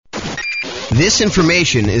This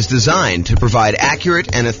information is designed to provide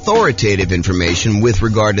accurate and authoritative information with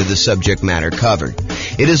regard to the subject matter covered.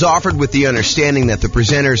 It is offered with the understanding that the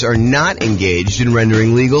presenters are not engaged in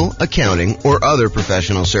rendering legal, accounting, or other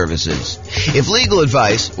professional services. If legal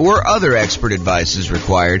advice or other expert advice is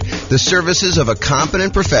required, the services of a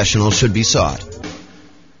competent professional should be sought.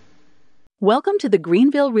 Welcome to the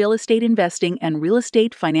Greenville Real Estate Investing and Real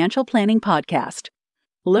Estate Financial Planning Podcast.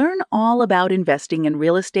 Learn all about investing in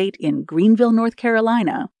real estate in Greenville, North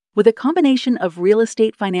Carolina, with a combination of real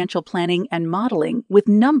estate financial planning and modeling with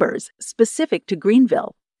numbers specific to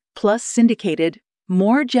Greenville, plus syndicated,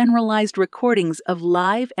 more generalized recordings of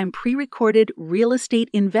live and pre-recorded real estate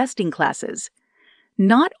investing classes,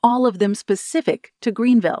 not all of them specific to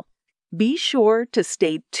Greenville. Be sure to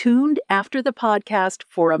stay tuned after the podcast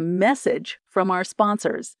for a message from our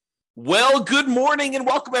sponsors. Well, good morning and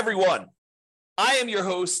welcome, everyone. I am your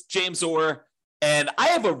host, James Orr, and I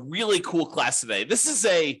have a really cool class today. This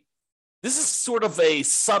is sort of a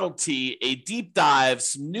subtlety, a deep dive,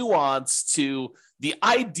 some nuance to the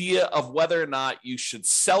idea of whether or not you should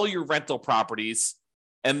sell your rental properties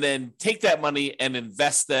and then take that money and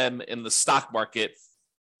invest them in the stock market,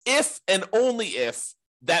 if and only if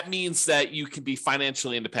that means that you can be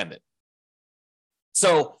financially independent.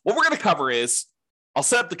 So what we're going to cover is, I'll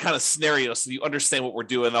set up the kind of scenario so you understand what we're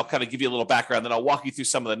doing. I'll kind of give you a little background, then I'll walk you through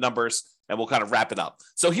some of the numbers and we'll kind of wrap it up.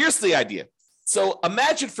 So here's the idea. So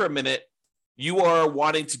imagine for a minute, you are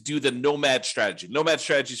wanting to do the nomad strategy. Nomad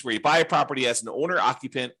strategy is where you buy a property as an owner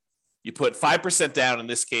occupant. You put 5% down in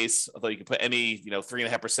this case, although you can put any,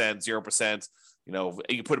 3.5%, 0%,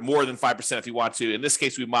 you can put more than 5% if you want to. In this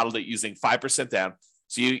case, we modeled it using 5% down.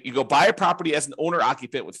 So you go buy a property as an owner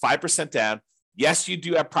occupant with 5% down. Yes, you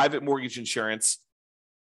do have private mortgage insurance,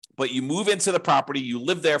 but you move into the property, you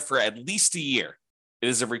live there for at least a year. It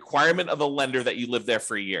is a requirement of the lender that you live there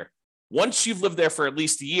for a year. Once you've lived there for at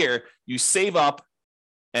least a year, you save up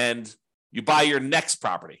and you buy your next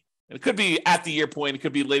property. And it could be at the year point, it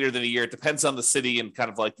could be later than a year. It depends on the city and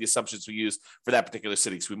kind of like the assumptions we use for that particular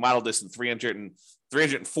city. So we modeled this in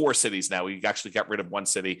 304 cities now. We actually got rid of one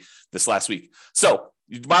city this last week. So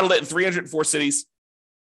you modeled it in 304 cities.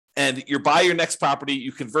 And you buy your next property,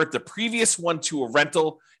 you convert the previous one to a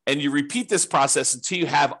rental, and you repeat this process until you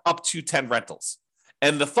have up to 10 rentals.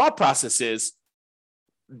 And the thought process is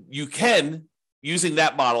you can, using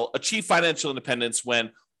that model, achieve financial independence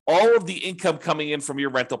when all of the income coming in from your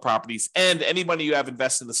rental properties and any money you have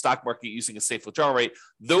invested in the stock market using a safe withdrawal rate,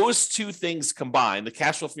 those two things combined, the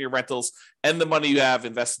cash flow from your rentals and the money you have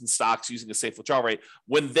invested in stocks using a safe withdrawal rate,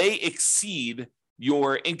 when they exceed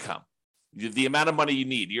your income, the amount of money you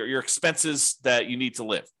need, your expenses that you need to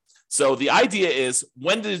live. So the idea is,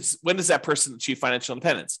 when does that person achieve financial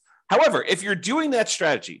independence? However, if you're doing that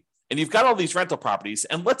strategy and you've got all these rental properties,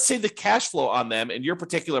 and let's say the cash flow on them in your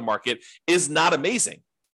particular market is not amazing,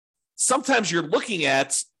 sometimes you're looking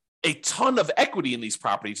at a ton of equity in these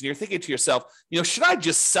properties and you're thinking to yourself, should I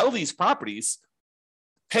just sell these properties,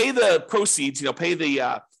 pay the proceeds, pay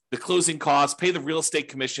the closing costs, pay the real estate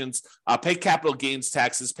commissions, pay capital gains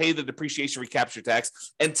taxes, pay the depreciation recapture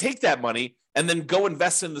tax, and take that money and then go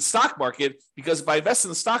invest in the stock market? Because if I invest in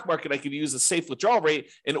the stock market, I can use a safe withdrawal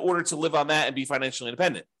rate in order to live on that and be financially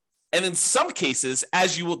independent. And in some cases,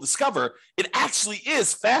 as you will discover, it actually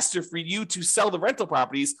is faster for you to sell the rental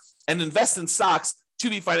properties and invest in stocks to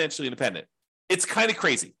be financially independent. It's kind of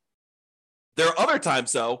crazy. There are other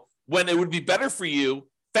times, though, when it would be better for you,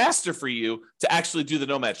 faster for you to actually do the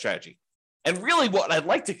nomad strategy. And really what I'd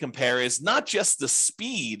like to compare is not just the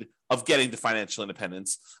speed of getting to financial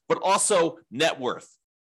independence, but also net worth.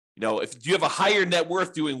 If you have a higher net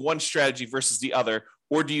worth doing one strategy versus the other,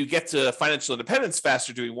 or do you get to financial independence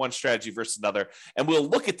faster doing one strategy versus another? And we'll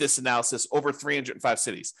look at this analysis over 305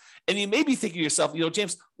 cities. And you may be thinking to yourself,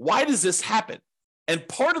 James, why does this happen? And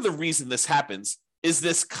part of the reason this happens is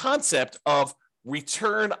this concept of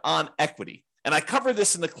return on equity. And I covered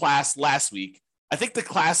this in the class last week. I think the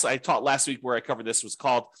class I taught last week where I covered this was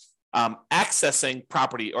called accessing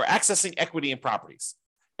property or accessing equity in properties.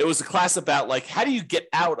 It was a class about how do you get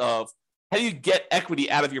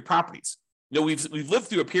equity out of your properties? We've lived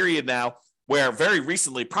through a period now where very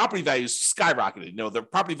recently property values skyrocketed. The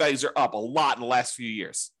property values are up a lot in the last few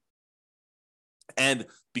years. And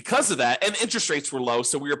because of that, and interest rates were low,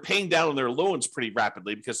 so we were paying down on their loans pretty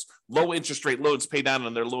rapidly because low interest rate loans pay down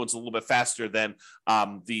on their loans a little bit faster than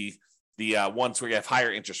the ones where you have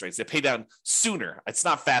higher interest rates. They pay down sooner. It's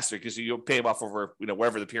not faster because you pay them off over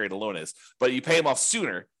wherever the period of loan is, but you pay them off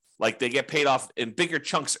sooner. Like they get paid off in bigger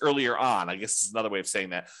chunks earlier on. I guess is another way of saying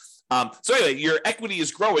that. So anyway, your equity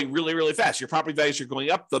is growing really, really fast. Your property values are going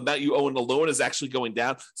up. The amount you owe in the loan is actually going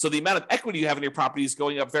down. So the amount of equity you have in your property is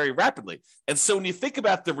going up very rapidly. And so when you think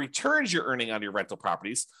about the returns you're earning on your rental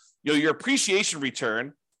properties, your appreciation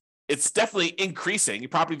return, it's definitely increasing. Your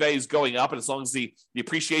property value is going up. And as long as the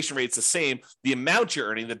appreciation rate is the same, the amount you're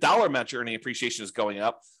earning, the dollar amount you're earning appreciation is going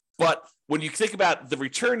up. But when you think about the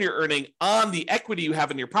return you're earning on the equity you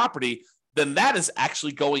have in your property, then that is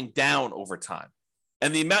actually going down over time.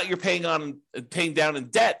 And the amount you're paying down in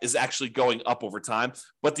debt is actually going up over time.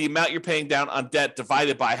 But the amount you're paying down on debt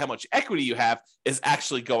divided by how much equity you have is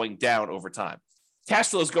actually going down over time. Cash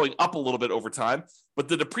flow is going up a little bit over time, but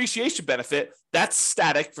the depreciation benefit, that's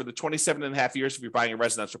static for the 27 and a half years if you're buying a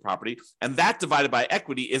residential property. And that divided by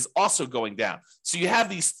equity is also going down. So you have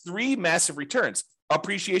these three massive returns: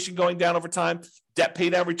 appreciation going down over time, debt pay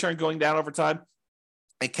down return going down over time,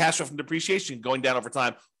 and cash flow from depreciation going down over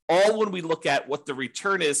time, all when we look at what the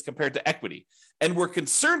return is compared to equity. And we're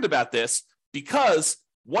concerned about this because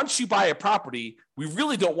once you buy a property, we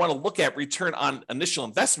really don't want to look at return on initial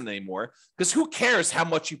investment anymore, because who cares how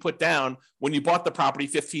much you put down when you bought the property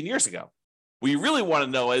 15 years ago? What you really want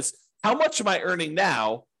to know is, how much am I earning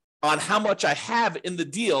now on how much I have in the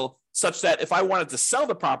deal, such that if I wanted to sell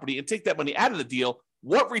the property and take that money out of the deal,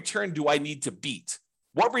 what return do I need to beat?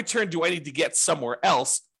 What return do I need to get somewhere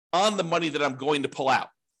else on the money that I'm going to pull out?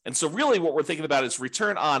 And so really what we're thinking about is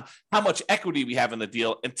return on how much equity we have in the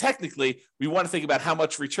deal. And technically, we want to think about how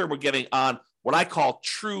much return we're getting on what I call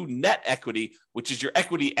true net equity, which is your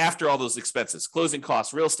equity after all those expenses: closing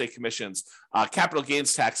costs, real estate commissions, capital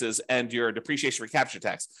gains taxes, and your depreciation recapture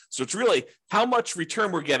tax. So it's really how much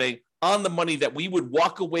return we're getting on the money that we would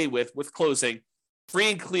walk away with closing, free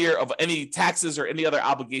and clear of any taxes or any other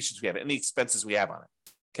obligations we have, any expenses we have on it.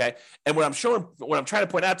 Okay. And what I'm trying to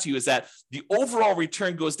point out to you is that the overall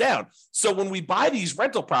return goes down. So when we buy these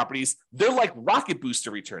rental properties, they're like rocket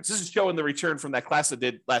booster returns. This is showing the return from that class I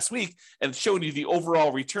did last week, and it's showing you the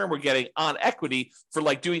overall return we're getting on equity for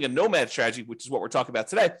like doing a nomad strategy, which is what we're talking about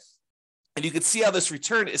today. And you can see how this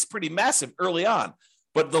return is pretty massive early on.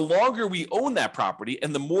 But the longer we own that property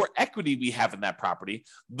and the more equity we have in that property,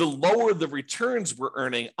 the lower the returns we're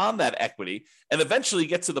earning on that equity, and eventually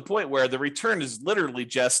get to the point where the return is literally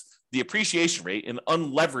just the appreciation rate, an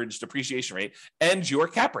unleveraged appreciation rate, and your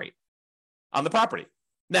cap rate on the property.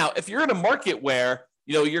 Now, if you're in a market where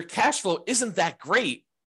your cash flow isn't that great,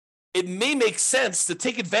 it may make sense to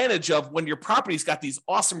take advantage of when your property's got these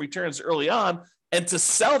awesome returns early on and to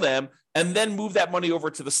sell them and then move that money over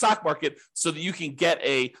to the stock market so that you can get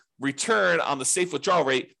a return on the safe withdrawal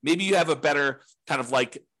rate. Maybe you have a better kind of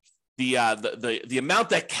like the amount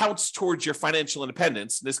that counts towards your financial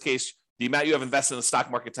independence. In this case, the amount you have invested in the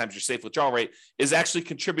stock market times your safe withdrawal rate is actually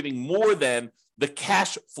contributing more than the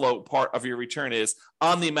cash flow part of your return is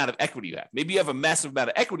on the amount of equity you have. Maybe you have a massive amount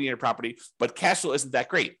of equity in your property, but cash flow isn't that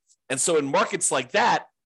great. And so in markets like that,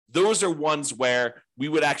 those are ones where we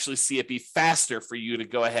would actually see it be faster for you to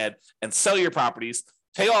go ahead and sell your properties,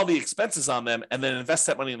 pay all the expenses on them, and then invest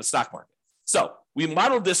that money in the stock market. So we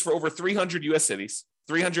modeled this for over 300 U.S. cities.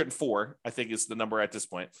 304, I think, is the number at this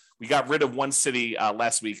point. We got rid of one city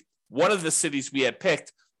last week. One of the cities we had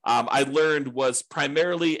picked, I learned, was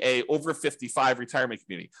primarily a over 55 retirement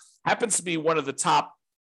community. Happens to be one of the top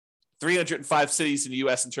 305 cities in the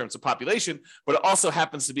U.S. in terms of population, but it also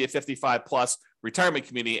happens to be a 55 plus retirement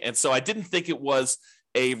community. And so I didn't think it was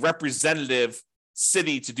a representative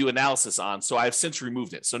city to do analysis on. So I've since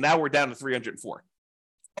removed it. So now we're down to 304.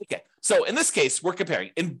 Okay. So in this case, we're comparing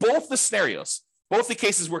in both the scenarios, both the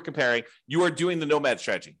cases we're comparing, you are doing the nomad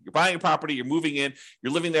strategy. You're buying a property, you're moving in,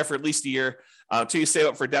 you're living there for at least a year until you save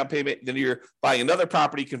up for a down payment. Then you're buying another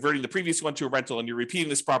property, converting the previous one to a rental, and you're repeating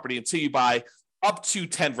this property until you buy up to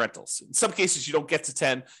 10 rentals. In some cases, you don't get to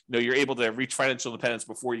 10. You're able to reach financial independence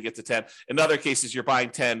before you get to 10. In other cases, you're buying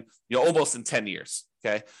 10, almost in 10 years.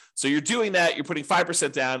 Okay. So you're doing that. You're putting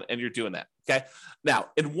 5% down and you're doing that. Okay. Now,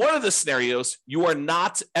 in one of the scenarios, you are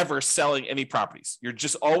not ever selling any properties. You're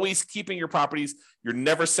just always keeping your properties. You're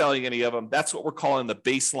never selling any of them. That's what we're calling the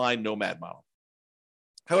baseline nomad model.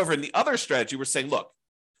 However, in the other strategy, we're saying, look,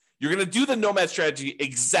 you're going to do the nomad strategy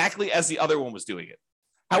exactly as the other one was doing it.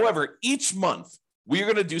 However, each month, we're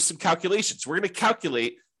going to do some calculations. We're going to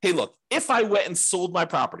calculate, hey, look, if I went and sold my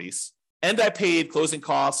properties and I paid closing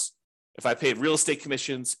costs, if I paid real estate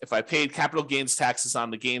commissions, if I paid capital gains taxes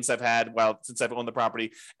on the gains I've had since I've owned the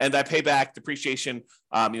property, and I pay back depreciation,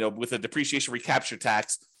 with a depreciation recapture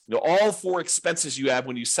tax, all four expenses you have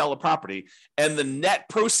when you sell a property, and the net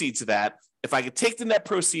proceeds of that if I could take the net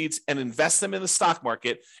proceeds and invest them in the stock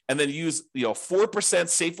market and then use 4%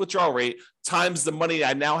 safe withdrawal rate times the money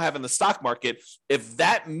I now have in the stock market, if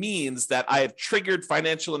that means that I have triggered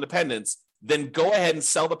financial independence, then go ahead and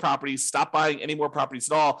sell the properties, stop buying any more properties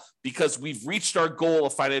at all, because we've reached our goal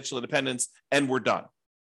of financial independence and we're done.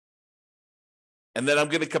 And then I'm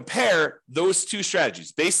going to compare those two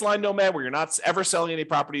strategies, baseline Nomad, where you're not ever selling any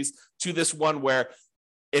properties, to this one where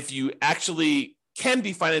if you actually can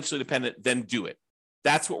be financially independent, then do it.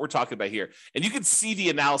 That's what we're talking about here. And you can see the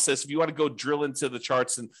analysis if you want to go drill into the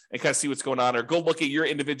charts and kind of see what's going on, or go look at your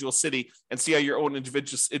individual city and see how your own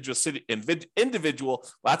individual city,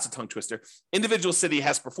 lots of tongue twister, individual city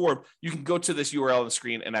has performed. You can go to this URL on the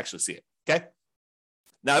screen and actually see it. Okay.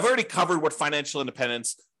 Now, I've already covered what financial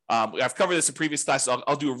independence. I've covered this in previous classes.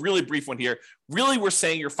 I'll do a really brief one here. Really, we're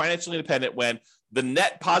saying you're financially independent when the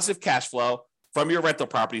net positive cash flow from your rental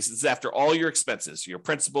properties is after all your expenses, your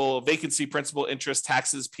principal, vacancy, principal, interest,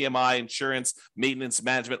 taxes, PMI, insurance, maintenance,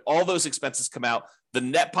 management, all those expenses come out. The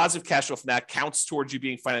net positive cash flow from that counts towards you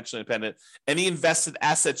being financially independent. Any invested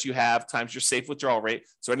assets you have times your safe withdrawal rate.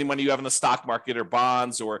 So any money you have in the stock market or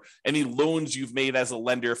bonds, or any loans you've made as a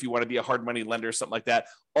lender, if you want to be a hard money lender or something like that,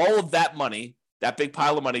 all of that money, that big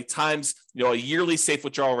pile of money times a yearly safe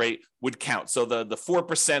withdrawal rate would count. So the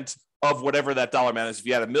 4% of whatever that dollar amount is. If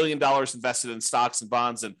you had $1 million invested in stocks and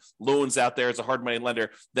bonds and loans out there as a hard money lender,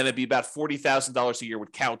 then it'd be about $40,000 a year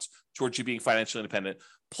would count towards you being financially independent,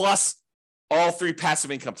 plus all three passive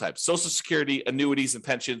income types: Social Security, annuities, and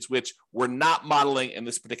pensions, which we're not modeling in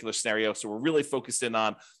this particular scenario. So we're really focused in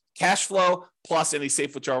on cash flow plus any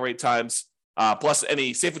safe withdrawal rate times,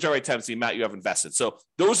 the amount you have invested. So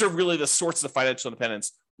those are really the sorts of financial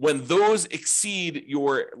independence. When those exceed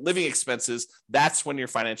your living expenses, that's when you're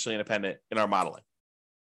financially independent in our modeling.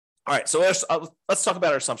 All right, so let's talk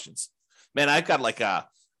about our assumptions. Man, I've got like a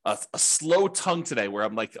slow tongue today where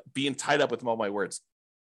I'm like being tied up with all my words.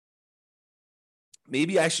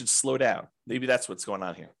 Maybe I should slow down. Maybe that's what's going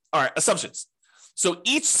on here. All right, assumptions. So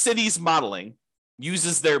each city's modeling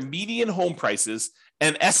uses their median home prices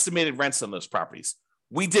and estimated rents on those properties.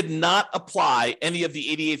 We did not apply any of the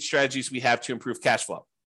 88 strategies we have to improve cash flow.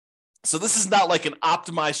 So this is not like an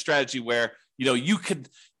optimized strategy where, you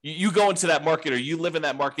go into that market, or you live in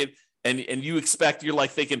that market and you're like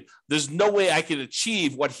thinking, there's no way I can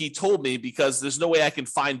achieve what he told me because there's no way I can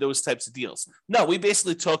find those types of deals. No, we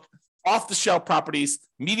basically took off the shelf properties,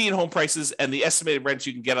 median home prices, and the estimated rents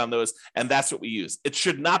you can get on those. And that's what we use. It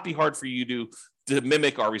should not be hard for you to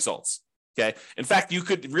mimic our results. Okay. In fact, you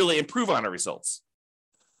could really improve on our results.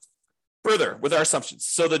 Further, with our assumptions.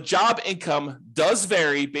 So the job income does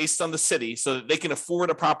vary based on the city so that they can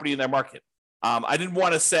afford a property in their market. I didn't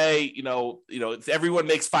want to say, if everyone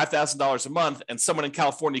makes $5,000 a month and someone in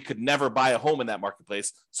California could never buy a home in that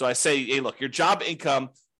marketplace. So I say, hey, look, your job income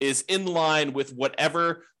is in line with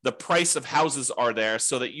whatever the price of houses are there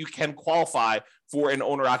so that you can qualify for an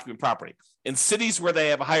owner-occupant property. In cities where they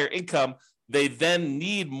have a higher income, they then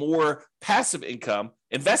need more passive income,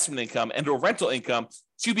 investment income, and or rental income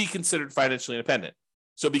to be considered financially independent.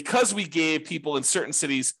 So because we gave people in certain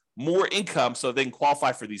cities more income so they can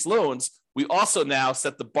qualify for these loans, we also now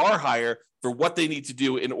set the bar higher for what they need to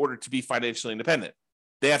do in order to be financially independent.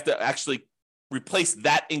 They have to actually replace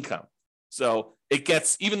that income. So it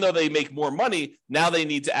gets, even though they make more money, now they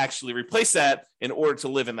need to actually replace that in order to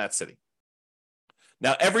live in that city.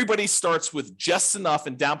 Now, everybody starts with just enough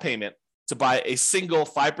in down payment to buy a single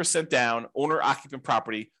 5% down owner-occupant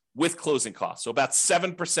property with closing costs. So about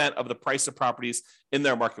 7% of the price of properties in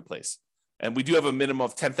their marketplace. And we do have a minimum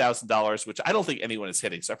of $10,000, which I don't think anyone is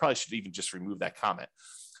hitting. So I probably should even just remove that comment.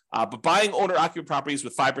 But buying owner-occupant properties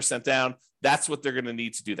with 5% down, that's what they're going to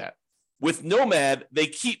need to do that. With Nomad, they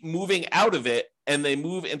keep moving out of it and they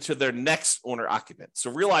move into their next owner-occupant.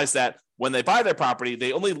 So realize that when they buy their property,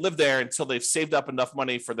 they only live there until they've saved up enough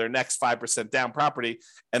money for their next 5% down property,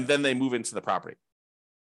 and then they move into the property.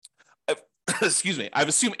 Excuse me. I've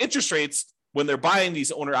assumed interest rates when they're buying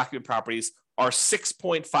these owner-occupant properties are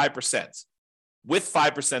 6.5% with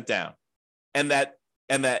 5% down. And that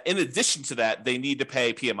in addition to that, they need to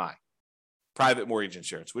pay PMI, private mortgage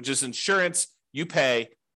insurance, which is insurance you pay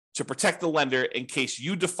to protect the lender in case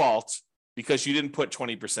you default because you didn't put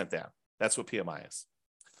 20% down. That's what PMI is.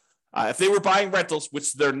 If they were buying rentals,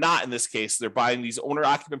 which they're not in this case, they're buying these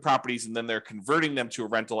owner-occupant properties and then they're converting them to a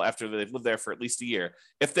rental after they've lived there for at least a year.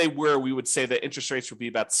 If they were, we would say that interest rates would be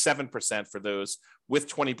about 7% for those with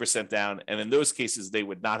 20% down. And in those cases, they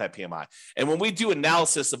would not have PMI. And when we do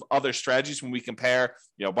analysis of other strategies, when we compare,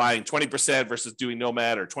 buying 20% versus doing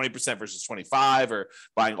Nomad, or 20% versus 25, or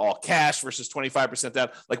buying all cash versus 25% down,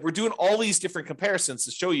 like we're doing all these different comparisons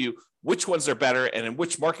to show you which ones are better and in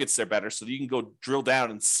which markets they're better, so that you can go drill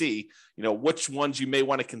down and see, which ones you may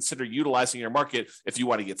want to consider utilizing in your market if you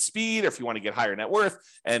want to get speed or if you want to get higher net worth,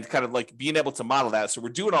 and kind of like being able to model that. So we're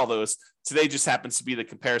doing all those. Today just happens to be the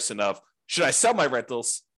comparison of, should I sell my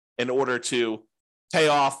rentals in order to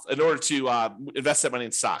invest that money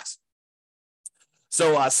in stocks?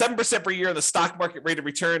 So 7% per year in the stock market rate of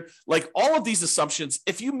return, like all of these assumptions,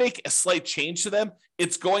 if you make a slight change to them,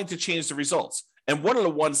 it's going to change the results. And one of the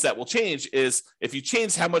ones that will change is if you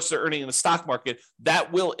change how much they're earning in the stock market,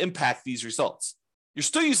 that will impact these results. You're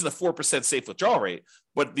still using the 4% safe withdrawal rate,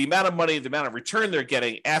 but the amount of money, the amount of return they're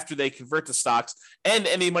getting after they convert to stocks, and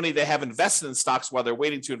any money they have invested in stocks while they're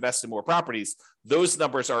waiting to invest in more properties, those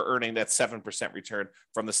numbers are earning that 7% return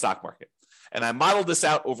from the stock market. And I modeled this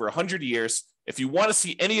out over 100 years. If you want to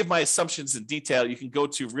see any of my assumptions in detail, you can go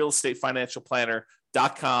to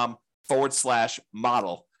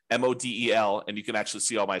realestatefinancialplanner.com/model, MODEL, and you can actually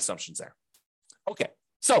see all my assumptions there. Okay,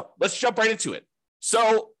 so let's jump right into it.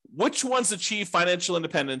 So which ones achieve financial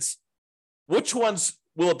independence? Which ones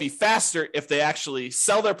will it be faster if they actually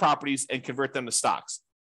sell their properties and convert them to stocks?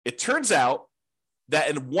 It turns out that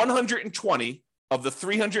in 120 of the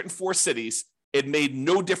 304 cities, it made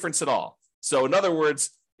no difference at all. So in other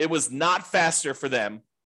words, it was not faster for them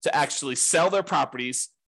to actually sell their properties,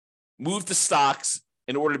 move to stocks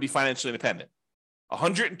in order to be financially independent.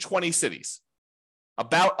 120 cities,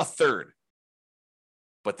 about a third.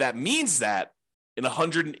 But that means that in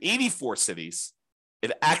 184 cities,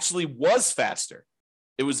 it actually was faster.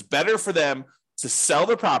 It was better for them to sell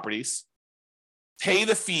their properties, pay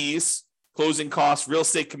the fees, closing costs, real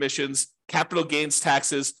estate commissions, capital gains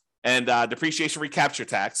taxes, and depreciation recapture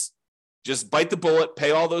tax. Just bite the bullet,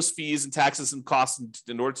 pay all those fees and taxes and costs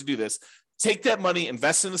in order to do this. Take that money,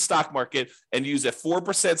 invest in the stock market, and use a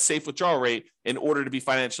 4% safe withdrawal rate in order to be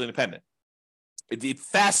financially independent. It did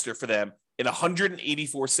faster for them in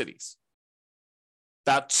 184 cities.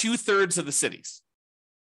 About 2/3 of the cities.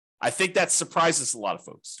 I think that surprises a lot of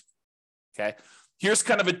folks. Okay. Here's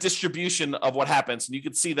kind of a distribution of what happens. And you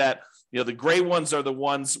can see that, the gray ones are the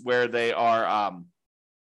ones where they are,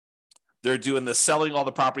 they're doing the selling all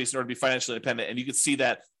the properties in order to be financially independent. And you can see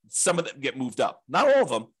that some of them get moved up. Not all of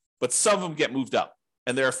them, but some of them get moved up.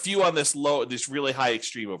 And there are a few on this really high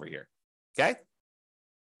extreme over here. Okay.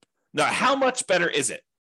 Now, how much better is it?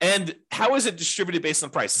 And how is it distributed based on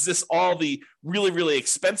price? Is this all the really, really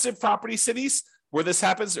expensive property cities where this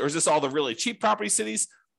happens? Or is this all the really cheap property cities?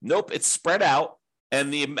 Nope, it's spread out.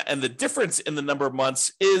 And the difference in the number of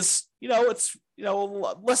months is, it's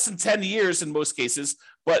less than 10 years in most cases,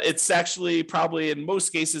 but it's actually probably in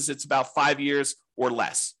most cases, it's about 5 years or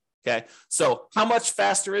less. Okay. So how much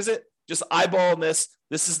faster is it? Just eyeballing this.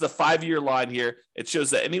 This is the 5-year line here. It shows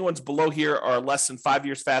that anyone's below here are less than 5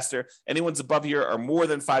 years faster. Anyone's above here are more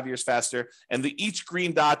than 5 years faster. And each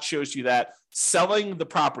green dot shows you that selling the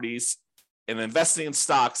properties and investing in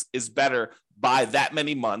stocks is better by that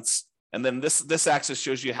many months. And then this axis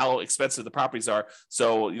shows you how expensive the properties are.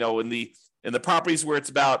 So, in the properties where it's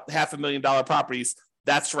about $500,000 properties,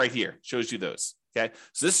 that's right here. Shows you those. Okay.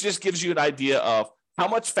 So this just gives you an idea of how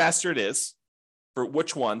much faster it is for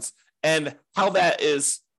which ones, and how that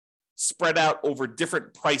is spread out over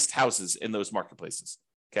different priced houses in those marketplaces.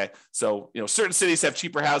 Okay. So, certain cities have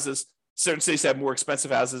cheaper houses, certain cities have more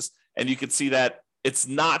expensive houses, and you can see that it's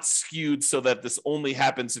not skewed so that this only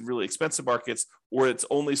happens in really expensive markets, or it's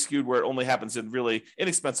only skewed where it only happens in really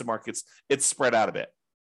inexpensive markets. It's spread out a bit.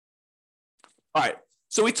 All right.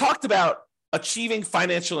 So we talked about achieving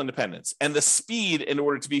financial independence and the speed in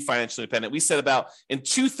order to be financially independent. We said about in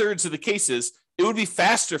 2/3 of the cases, it would be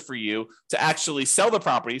faster for you to actually sell the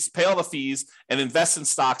properties, pay all the fees, and invest in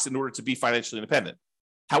stocks in order to be financially independent.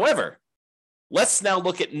 However, let's now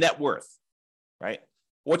look at net worth, right?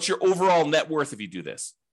 What's your overall net worth if you do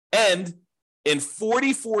this? And in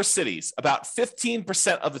 44 cities, about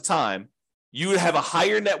 15% of the time, you would have a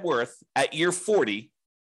higher net worth at year 40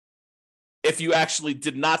 if you actually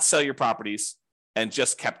did not sell your properties and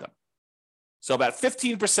just kept them. So about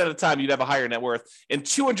 15% of the time, you'd have a higher net worth. In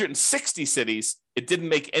 260 cities, it didn't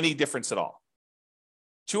make any difference at all.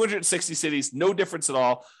 260 cities, no difference at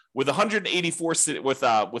all. With 184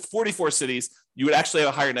 with 44 cities, you would actually have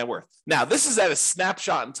a higher net worth. Now, this is at a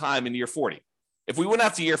snapshot in time in year 40. If we went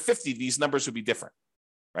out to year 50, these numbers would be different,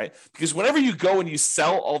 right? Because whenever you go and you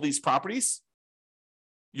sell all these properties,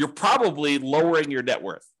 you're probably lowering your net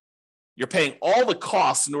worth. You're paying all the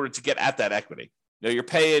costs in order to get at that equity. You're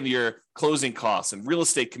paying your closing costs and real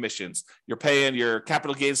estate commissions. You're paying your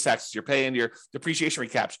capital gains taxes. You're paying your depreciation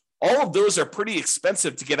recaps. All of those are pretty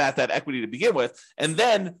expensive to get at that equity to begin with. And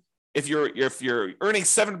then if you're earning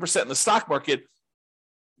 7% in the stock market,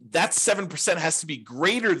 that 7% has to be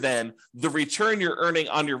greater than the return you're earning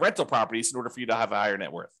on your rental properties in order for you to have a higher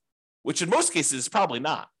net worth, which in most cases is probably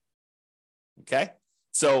not. Okay.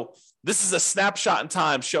 So this is a snapshot in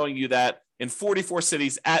time showing you that in 44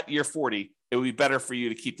 cities at year 40, it would be better for you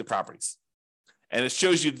to keep the properties. And it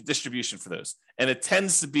shows you the distribution for those. And it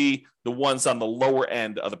tends to be the ones on the lower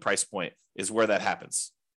end of the price point is where that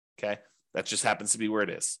happens. Okay. That just happens to be where it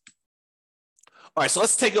is. All right. So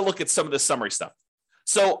let's take a look at some of the summary stuff.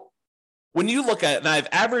 So when you look at it, and I have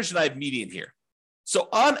average and I have median here. So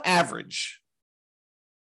on average,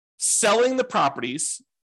 selling the properties,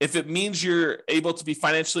 if it means you're able to be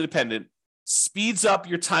financially independent, speeds up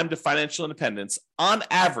your time to financial independence on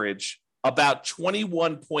average about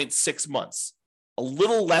 21.6 months, a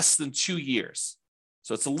little less than 2 years.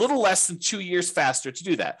 So it's a little less than 2 years faster to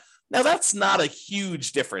do that. Now, that's not a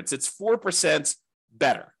huge difference. It's 4%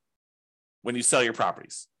 better when you sell your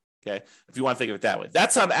properties. Okay, if you want to think of it that way.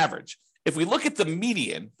 That's on average. If we look at the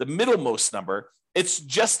median, the middlemost number, it's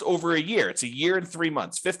just over a year. It's a year and 3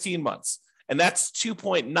 months, 15 months. And that's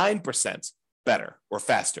 2.9% better or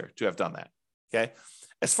faster to have done that. Okay.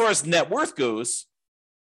 As far as net worth goes,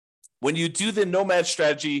 when you do the nomad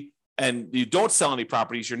strategy and you don't sell any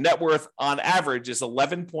properties, your net worth on average is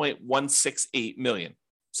 11.168 million.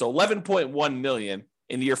 So 11.1 million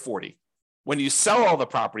in year 40. When you sell all the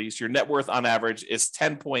properties, your net worth on average is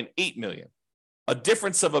 10.8 million, a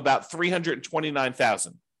difference of about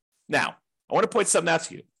 329,000. Now, I want to point something out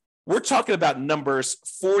to you. We're talking about numbers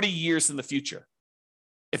 40 years in the future.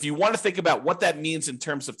 If you want to think about what that means in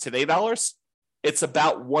terms of today dollars, it's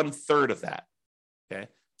about 1/3 of that. Okay.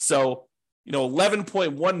 So,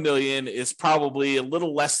 11.1 million is probably a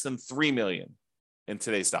little less than 3 million in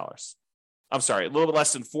today's dollars. I'm sorry, a little bit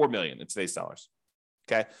less than 4 million in today's dollars.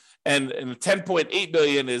 Okay. And 10.8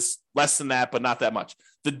 million is less than that, but not that much.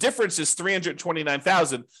 The difference is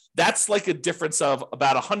 329,000. That's like a difference of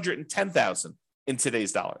about 110,000 in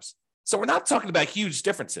today's dollars. So we're not talking about huge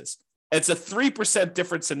differences. It's a 3%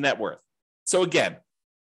 difference in net worth. So again,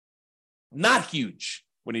 not huge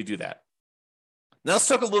when you do that. Now let's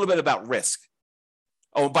talk a little bit about risk.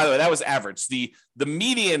 Oh, by the way, that was average. The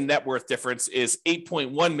median net worth difference is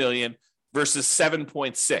 8.1 million versus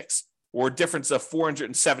 7.6. or a difference of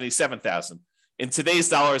 477,000. In today's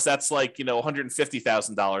dollars, that's like,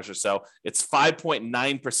 $150,000 or so. It's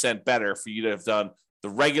 5.9% better for you to have done the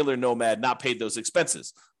regular nomad, not paid those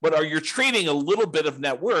expenses. But you're trading a little bit of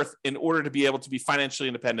net worth in order to be able to be financially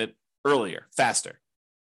independent earlier, faster.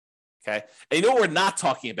 Okay. And what we're not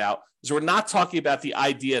talking about is we're not talking about the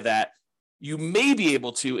idea that you may be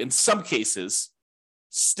able to, in some cases,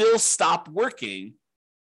 still stop working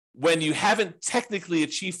when you haven't technically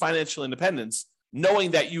achieved financial independence,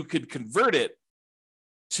 knowing that you could convert it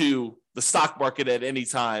to the stock market at any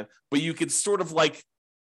time, but you could sort of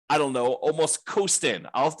almost coast in.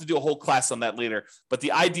 I'll have to do a whole class on that later. But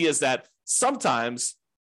the idea is that sometimes,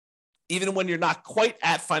 even when you're not quite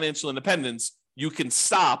at financial independence, you can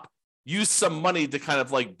stop, use some money to kind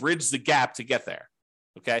of bridge the gap to get there.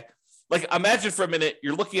 Okay. Imagine for a minute,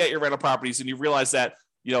 you're looking at your rental properties and you realize that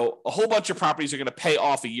a whole bunch of properties are going to pay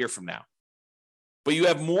off a year from now, but you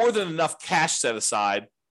have more than enough cash set aside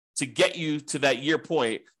to get you to that year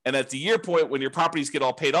point. And at the year point, when your properties get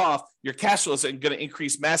all paid off, your cash flows are going to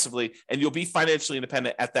increase massively and you'll be financially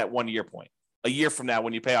independent at that 1 year point, a year from now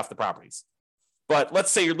when you pay off the properties. But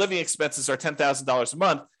let's say your living expenses are $10,000 a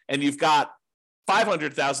month and you've got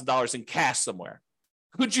 $500,000 in cash somewhere.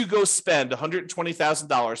 Could you go spend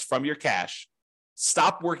 $120,000 from your cash,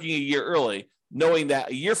 stop working a year early, knowing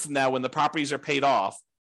that a year from now, when the properties are paid off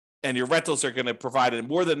and your rentals are going to provide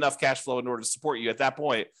more than enough cash flow in order to support you at that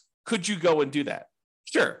point, could you go and do that?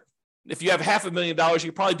 Sure. If you have $500,000,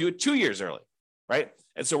 you probably do it 2 years early, right?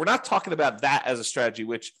 And so we're not talking about that as a strategy,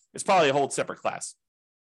 which is probably a whole separate class.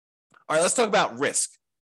 All right, let's talk about risk.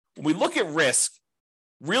 When we look at risk,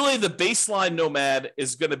 really the baseline nomad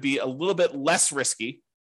is going to be a little bit less risky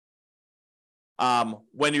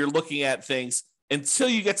when you're looking at things until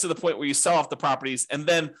you get to the point where you sell off the properties and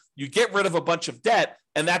then you get rid of a bunch of debt,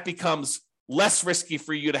 and that becomes less risky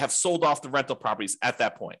for you to have sold off the rental properties at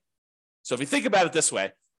that point. So if you think about it this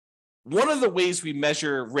way, one of the ways we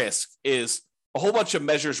measure risk is a whole bunch of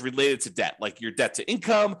measures related to debt, like your debt to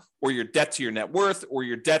income or your debt to your net worth or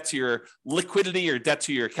your debt to your liquidity or debt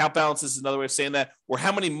to your account balance is another way of saying that, or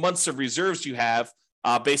how many months of reserves you have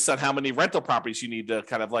based on how many rental properties you need to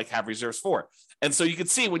kind of like have reserves for. And so you can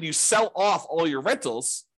see when you sell off all your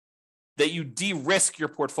rentals that you de-risk your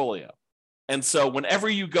portfolio. And so whenever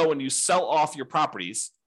you go and you sell off your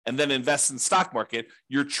properties and then invest in the stock market,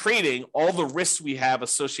 you're trading all the risks we have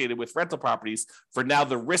associated with rental properties for now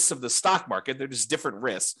the risks of the stock market. They're just different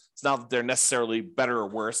risks. It's not that they're necessarily better or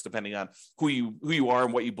worse, depending on who you are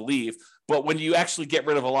and what you believe. But when you actually get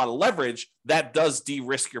rid of a lot of leverage, that does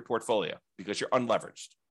de-risk your portfolio because you're unleveraged.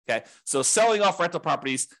 Okay. So selling off rental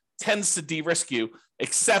properties tends to de-risk you,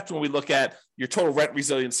 except when we look at your total rent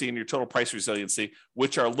resiliency and your total price resiliency,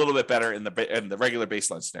 which are a little bit better in the regular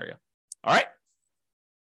baseline scenario. All right.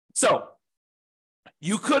 So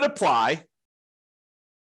you could apply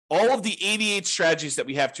all of the 88 strategies that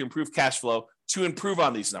we have to improve cash flow to improve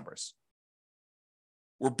on these numbers.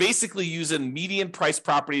 We're basically using median price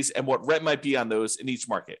properties and what rent might be on those in each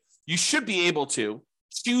market. You should be able to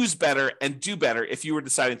choose better and do better if you were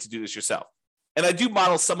deciding to do this yourself. And I do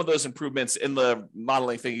model some of those improvements in the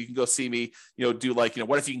modeling thing. You can go see me, do like,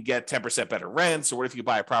 what if you can get 10% better rents, or what if you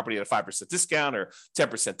buy a property at a 5% discount or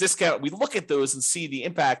 10% discount? We look at those and see the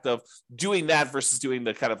impact of doing that versus doing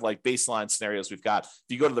the kind of like baseline scenarios we've got. If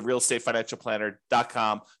you go to the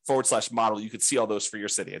realestatefinancialplanner.com/model, you can see all those for your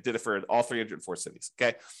city. I did it for all 304 cities.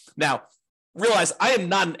 Okay. Now, realize I am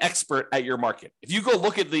not an expert at your market. If you go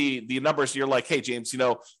look at the numbers and you're like, hey, James,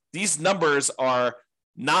 these numbers are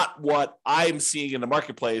not what I'm seeing in the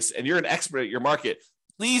marketplace, and you're an expert at your market,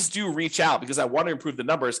 please do reach out because I want to improve the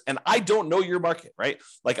numbers. And I don't know your market, right?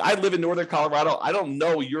 Like I live in Northern Colorado. I don't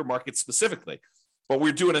know your market specifically, but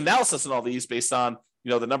we're doing analysis on all these based on,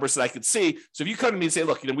 the numbers that I could see. So if you come to me and say,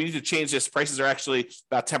 look, we need to change this, prices are actually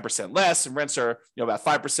about 10% less and rents are, about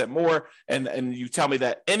 5% more. And you tell me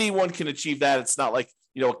that anyone can achieve that. It's not like,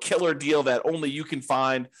 a killer deal that only you can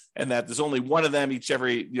find and that there's only one of them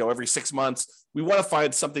every 6 months. We want to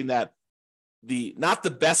find something that not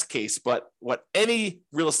the best case, but what any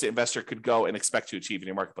real estate investor could go and expect to achieve in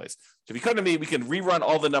your marketplace. So if you come to me, we can rerun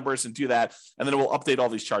all the numbers and do that. And then we'll update all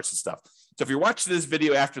these charts and stuff. So if you're watching this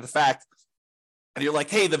video after the fact, and you're like,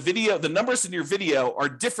 hey, the numbers in your video are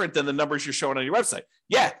different than the numbers you're showing on your website.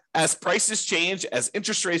 Yeah, as prices change, as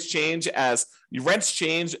interest rates change, as your rents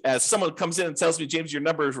change, as someone comes in and tells me, James, your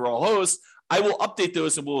numbers were all hosed, I will update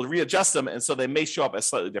those and we'll readjust them. And so they may show up as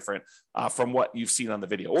slightly different from what you've seen on the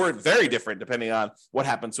video, or very different depending on what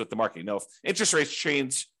happens with the market. If interest rates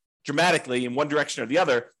change dramatically in one direction or the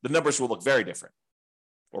other, the numbers will look very different.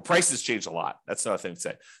 Or prices change a lot. That's another thing to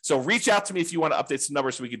say. So reach out to me if you want to update some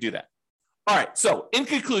numbers so we can do that. All right. So in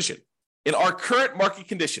conclusion, in our current market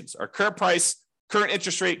conditions, our current price, current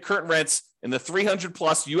interest rate, current rents in the 300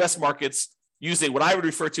 plus US markets using what I would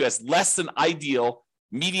refer to as less than ideal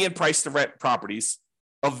median price to rent properties,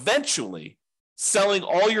 eventually selling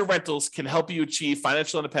all your rentals can help you achieve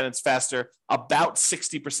financial independence faster about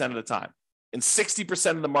 60% of the time. In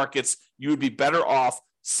 60% of the markets, you would be better off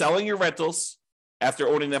selling your rentals after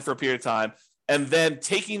owning them for a period of time, and then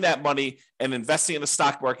taking that money and investing in the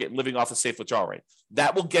stock market and living off a safe withdrawal rate.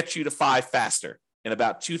 That will get you to 5 faster in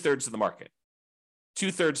about 2/3 of the market,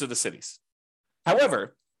 2/3 of the cities.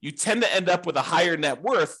 However, you tend to end up with a higher net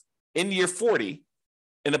worth in year 40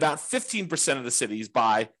 in about 15% of the cities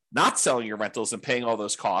by not selling your rentals and paying all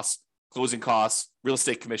those costs, closing costs, real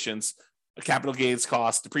estate commissions, capital gains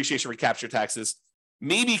costs, depreciation recapture taxes,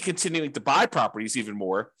 maybe continuing to buy properties even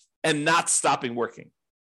more and not stopping working.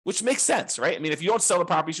 Which makes sense, right? I mean, if you don't sell the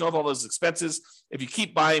properties, you don't have all those expenses. If you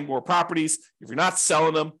keep buying more properties, if you're not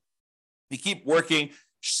selling them, you keep working,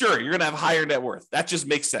 sure, you're going to have higher net worth. That just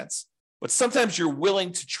makes sense. But sometimes you're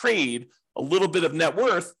willing to trade a little bit of net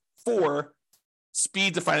worth for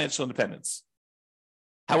speed to financial independence.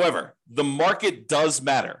 However, the market does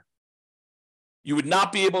matter. You would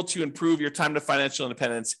not be able to improve your time to financial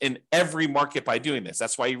independence in every market by doing this.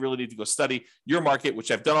 That's why you really need to go study your market, which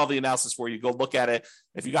I've done all the analysis for you. Go look at it.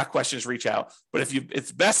 If you got questions, reach out. But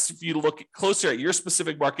it's best for you to look closer at your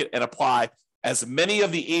specific market and apply as many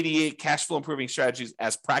of the 88 cash flow improving strategies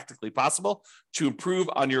as practically possible to improve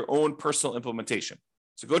on your own personal implementation.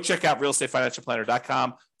 So go check out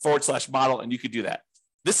realestatefinancialplanner.com/model, and you could do that.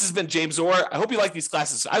 This has been James Orr. I hope you like these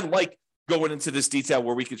classes. I like going into this detail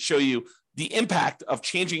where we could show you the impact of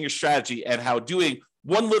changing your strategy and how doing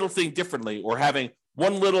one little thing differently or having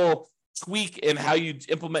one little tweak in how you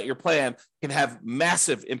implement your plan can have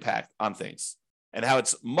massive impact on things, and how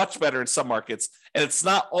it's much better in some markets. And it's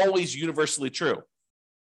not always universally true,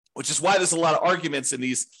 which is why there's a lot of arguments in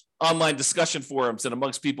these online discussion forums and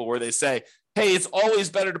amongst people where they say, hey, it's always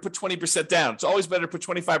better to put 20% down. It's always better to put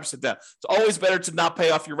 25% down. It's always better to not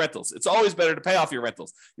pay off your rentals. It's always better to pay off your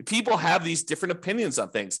rentals. People have these different opinions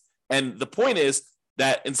on things. And the point is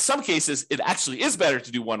that in some cases, it actually is better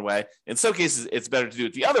to do one way. In some cases, it's better to do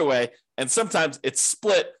it the other way. And sometimes it's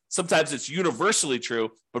split. Sometimes it's universally true,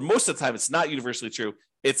 but most of the time it's not universally true.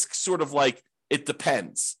 It's sort of like it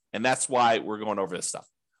depends. And that's why we're going over this stuff.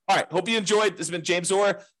 All right. Hope you enjoyed. This has been James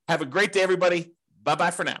Orr. Have a great day, everybody.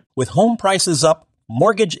 Bye-bye for now. With home prices up,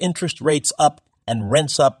 mortgage interest rates up, and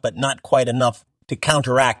rents up, but not quite enough to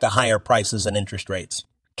counteract the higher prices and interest rates,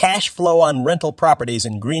 cash flow on rental properties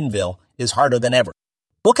in Greenville is harder than ever.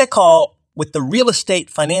 Book a call with the Real Estate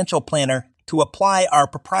Financial Planner to apply our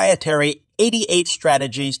proprietary 88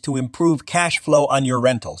 strategies to improve cash flow on your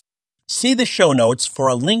rentals. See the show notes for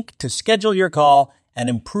a link to schedule your call and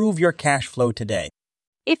improve your cash flow today.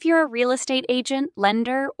 If you're a real estate agent,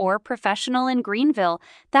 lender, or professional in Greenville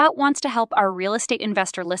that wants to help our real estate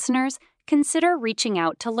investor listeners, consider reaching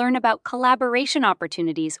out to learn about collaboration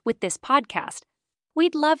opportunities with this podcast.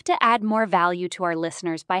 We'd love to add more value to our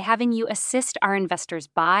listeners by having you assist our investors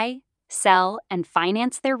buy, sell, and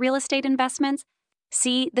finance their real estate investments.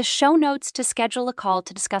 See the show notes to schedule a call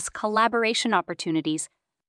to discuss collaboration opportunities